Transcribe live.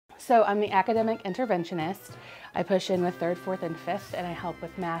So I'm the academic interventionist. I push in with 3rd, 4th, and 5th, and I help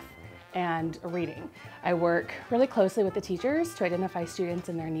with math and reading. I work really closely with the teachers to identify students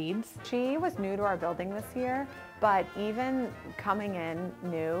and their needs. She was new to our building this year, but even coming in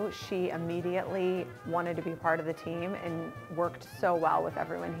new, she immediately wanted to be part of the team and worked so well with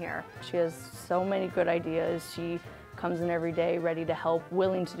everyone here. She has so many good ideas. She comes in every day ready to help,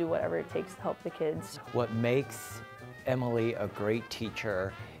 willing to do whatever it takes to help the kids. What makes Emily a great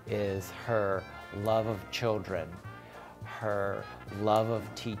teacher is her love of children, her love of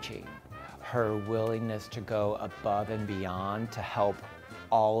teaching, her willingness to go above and beyond to help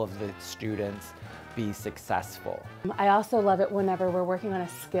all of the students be successful. I also love it whenever we're working on a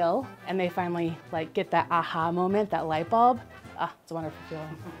skill and they finally get that aha moment, that light bulb. Ah, it's a wonderful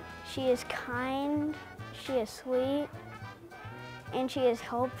feeling. She is kind, she is sweet, and she is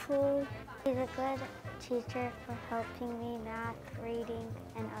helpful. She's a good teacher for helping me math, reading,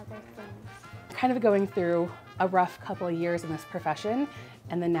 and other things. Kind of going through a rough couple of years in this profession,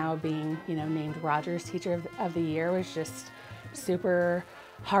 and then now being, named Rogers Teacher of the Year was just super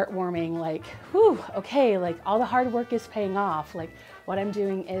heartwarming. Whew, okay, all the hard work is paying off. What I'm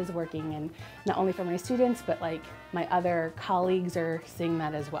doing is working, and not only for my students, but my other colleagues are seeing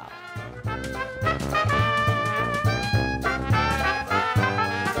that as well.